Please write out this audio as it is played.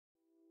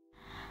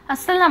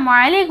Assalamu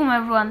alaikum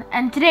everyone,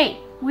 and today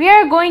we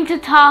are going to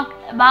talk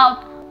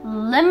about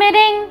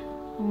limiting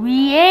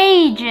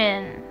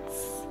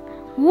reagents.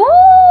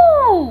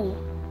 Woo!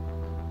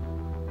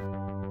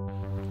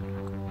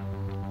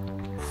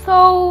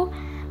 So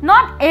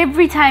not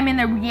every time in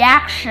a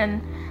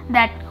reaction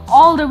that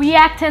all the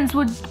reactants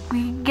would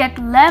get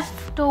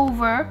left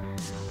over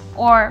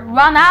or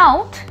run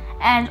out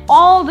and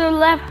all the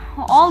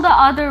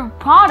other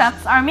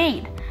products are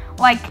made.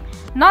 Like,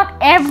 not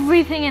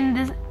everything in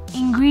this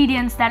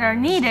ingredients that are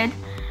needed,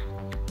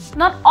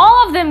 not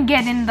all of them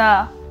get in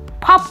the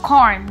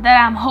popcorn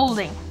that I'm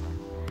holding.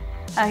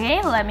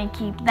 Okay, let me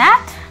keep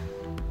that.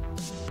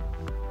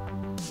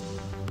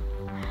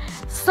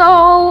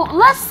 So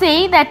let's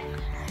say that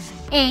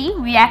A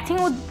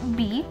reacting with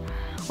B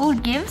will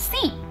give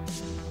C.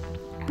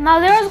 Now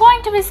there is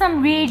going to be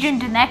some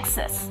reagent in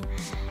excess,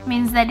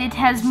 means that it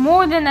has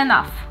more than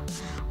enough,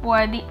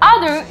 where the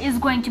other is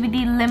going to be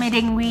the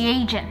limiting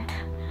reagent,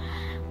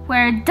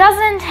 where it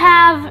doesn't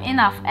have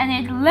enough and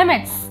it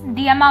limits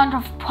the amount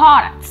of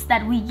products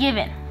that we give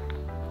in.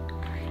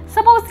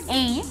 Suppose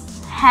A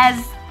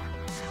has,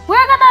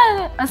 we're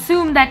gonna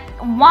assume that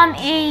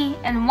 1A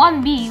and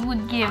 1B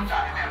would give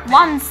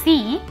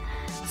 1C.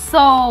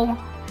 So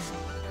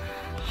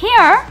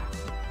here,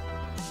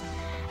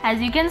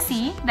 as you can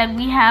see, that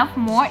we have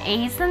more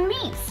A's than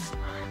B's.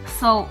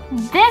 So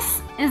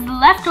this is the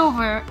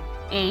leftover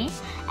A,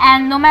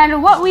 and no matter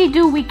what we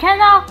do, we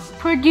cannot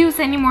produce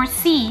any more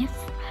C's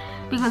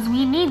because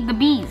we need the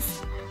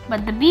B's,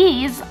 but the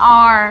B's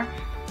are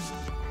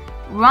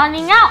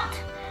running out.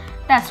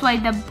 That's why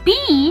the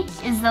B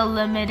is the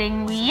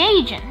limiting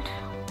reagent.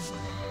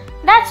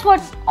 That's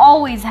what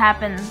always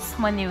happens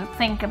when you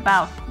think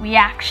about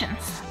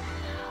reactions.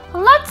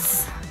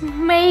 Let's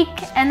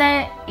make an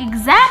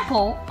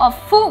example of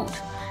food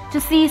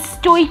to see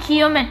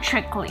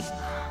stoichiometrically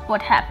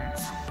what happens.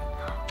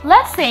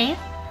 Let's say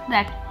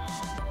that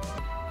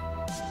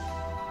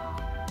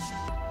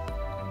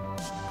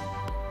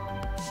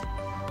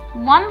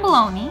one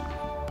bologna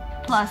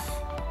plus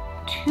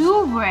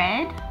 2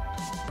 bread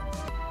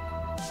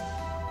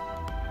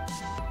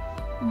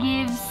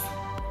gives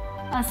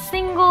a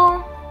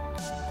single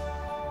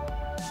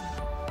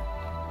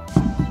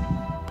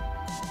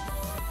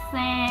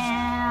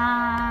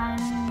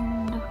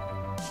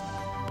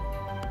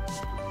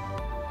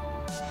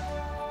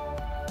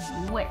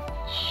sandwich.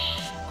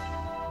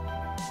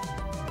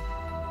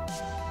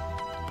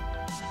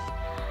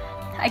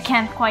 I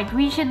can't quite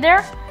reach it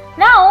there.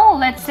 Now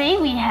let's say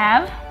we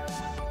have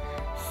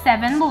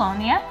 7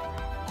 bologna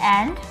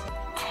and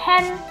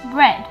 10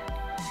 bread.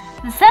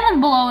 The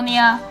 7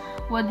 bologna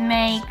would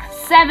make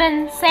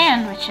 7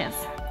 sandwiches,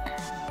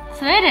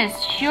 so it is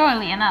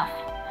surely enough.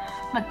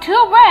 But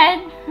 10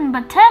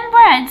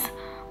 breads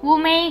will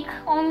make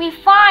only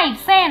 5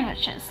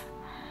 sandwiches,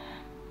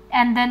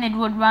 and then it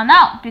would run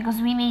out because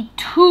we need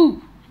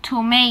 2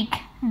 to make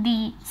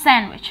the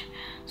sandwich.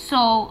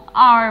 So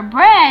our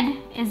bread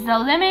is the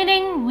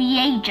limiting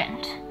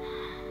reagent.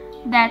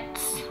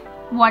 That's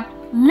what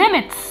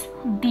limits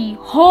the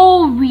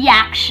whole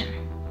reaction.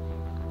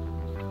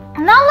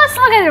 Now let's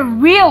look at a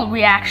real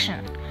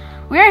reaction.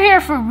 We're here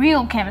for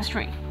real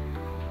chemistry.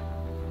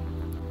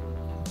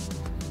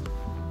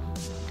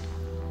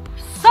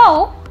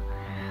 So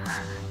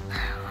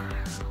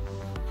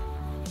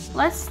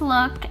let's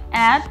look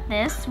at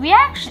this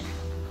reaction.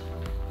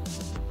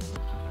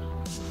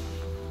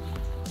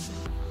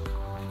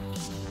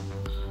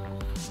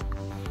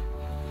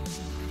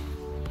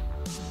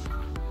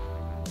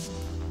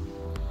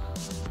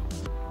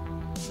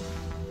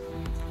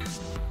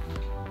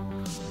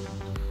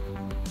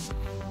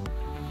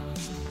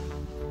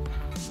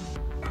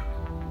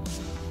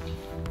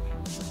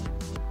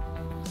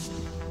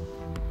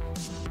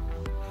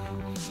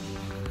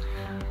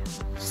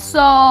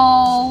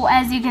 So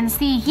as you can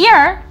see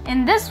here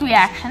in this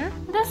reaction,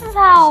 this is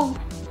how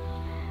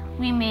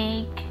we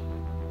make,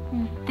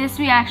 this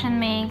reaction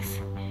makes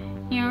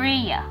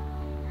urea.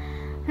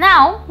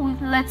 Now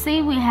let's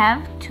say we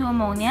have 2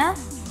 ammonia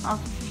of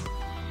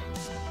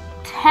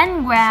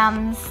 10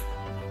 grams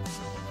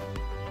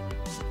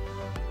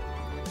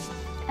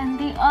and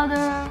the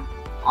other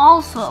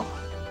also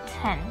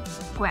 10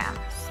 grams.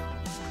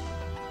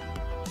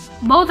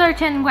 Both are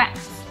 10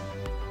 grams.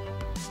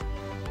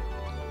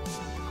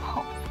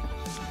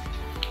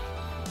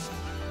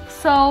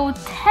 So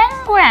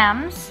 10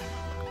 grams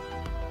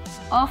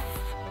of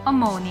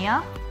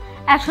ammonia.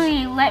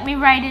 Actually, let me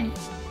write it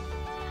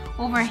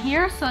over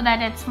here so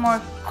that it's more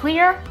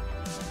clear.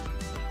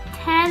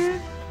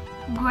 10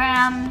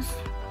 grams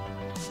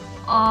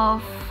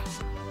of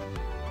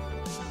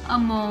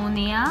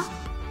ammonia.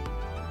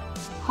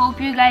 Hope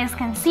you guys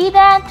can see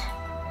that.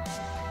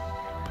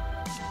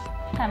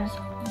 Times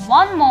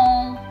 1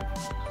 mole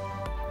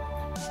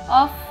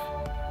of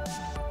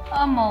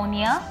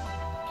ammonia.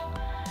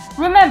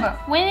 Remember,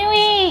 when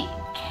we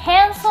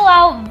cancel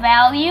out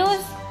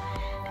values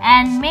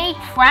and make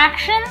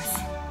fractions,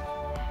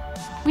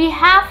 we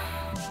have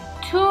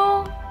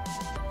to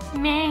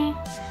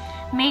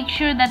make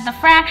sure that the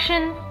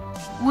fraction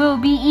will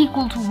be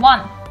equal to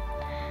 1,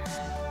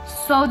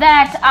 so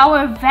that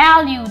our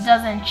value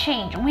doesn't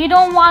change. We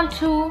don't want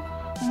the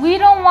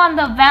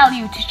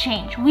value to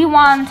change. We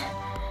want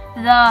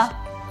the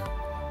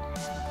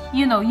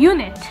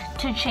unit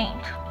to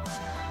change.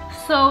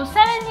 So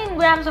 17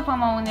 grams of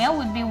ammonia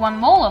would be 1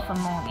 mole of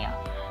ammonia.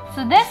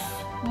 So this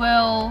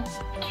will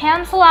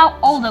cancel out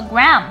all the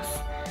grams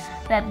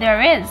that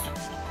there is,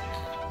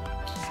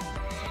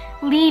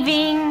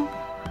 leaving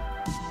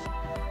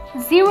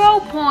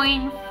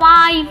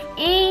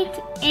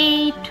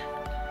 0.588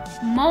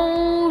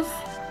 moles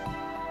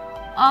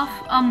of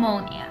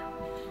ammonia.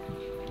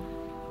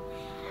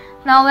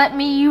 Now let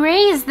me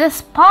erase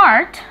this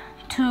part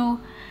to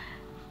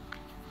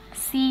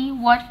see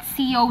what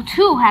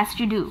CO2 has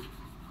to do.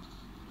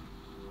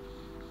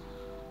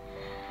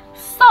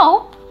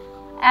 So,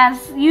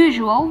 as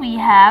usual, we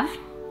have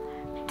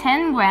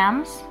 10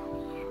 grams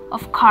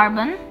of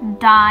carbon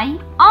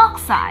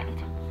dioxide,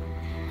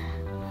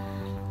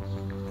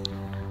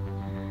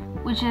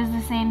 which is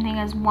the same thing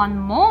as 1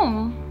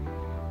 mole,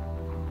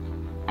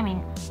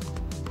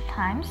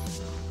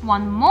 times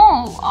 1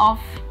 mole of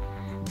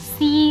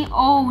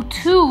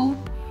CO2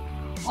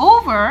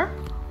 over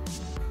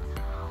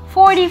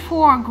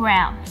 44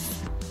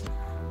 grams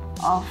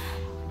of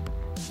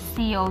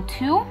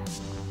CO2.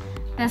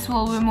 This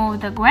will remove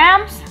the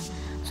grams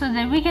so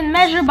that we can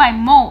measure by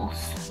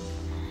moles.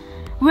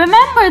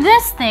 Remember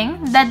this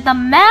thing, that the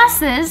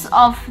masses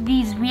of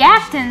these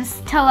reactants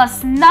tell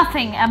us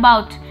nothing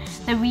about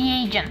the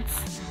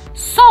reagents.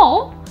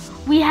 So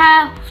we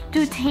have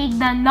to take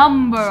the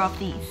number of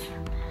these.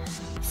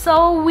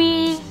 So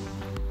we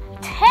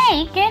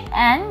take it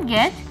and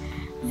get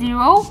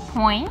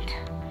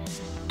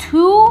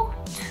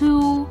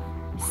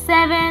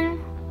 0.227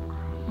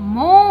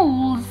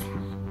 moles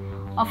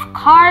of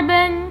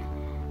carbon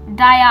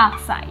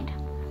dioxide.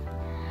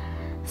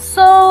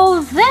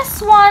 So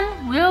this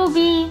one will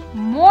be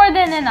more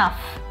than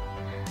enough,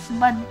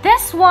 but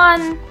this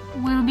one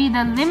will be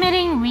the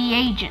limiting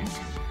reagent.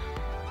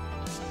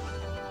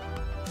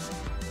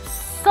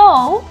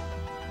 So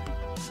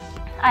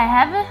I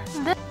have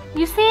this.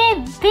 You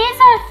see,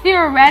 these are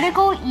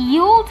theoretical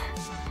yield,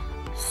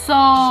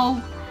 so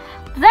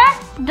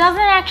that doesn't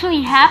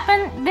actually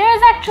happen. There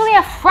is actually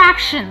a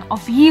fraction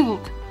of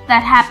yield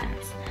that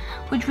happens,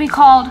 which we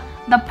called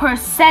the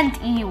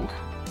percent yield.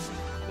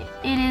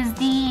 It is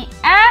the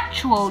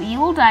actual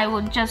yield. I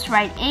would just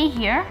write A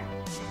here.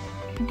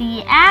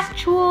 The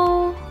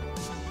actual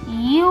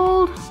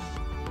yield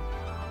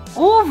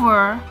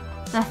over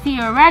the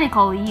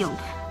theoretical yield,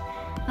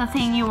 the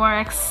thing you are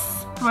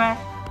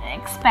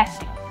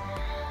expecting.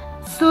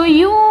 So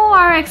you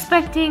are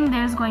expecting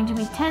there's going to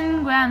be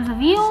 10 grams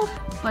of yield,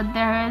 but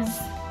there is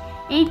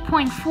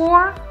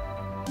 8.4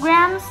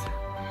 grams.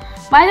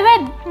 By the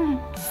way,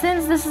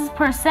 since this is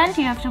percent,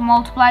 you have to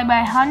multiply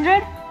by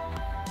 100.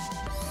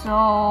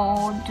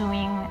 So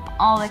doing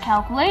all the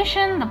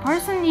calculation, the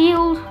percent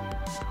yield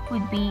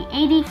would be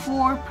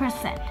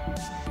 84%.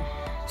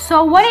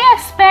 So what you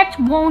expect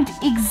won't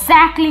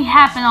exactly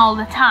happen all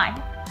the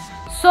time.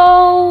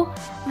 So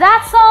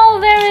that's all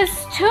there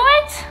is to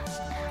it.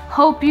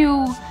 Hope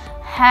you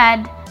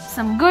had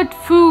some good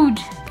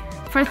food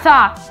for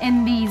thought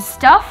in these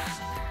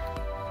stuff.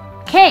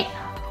 Okay.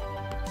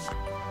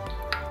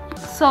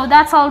 So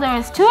that's all there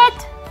is to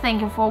it.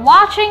 Thank you for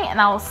watching, and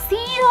I will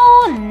see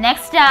you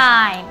next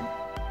time.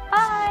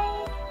 Bye.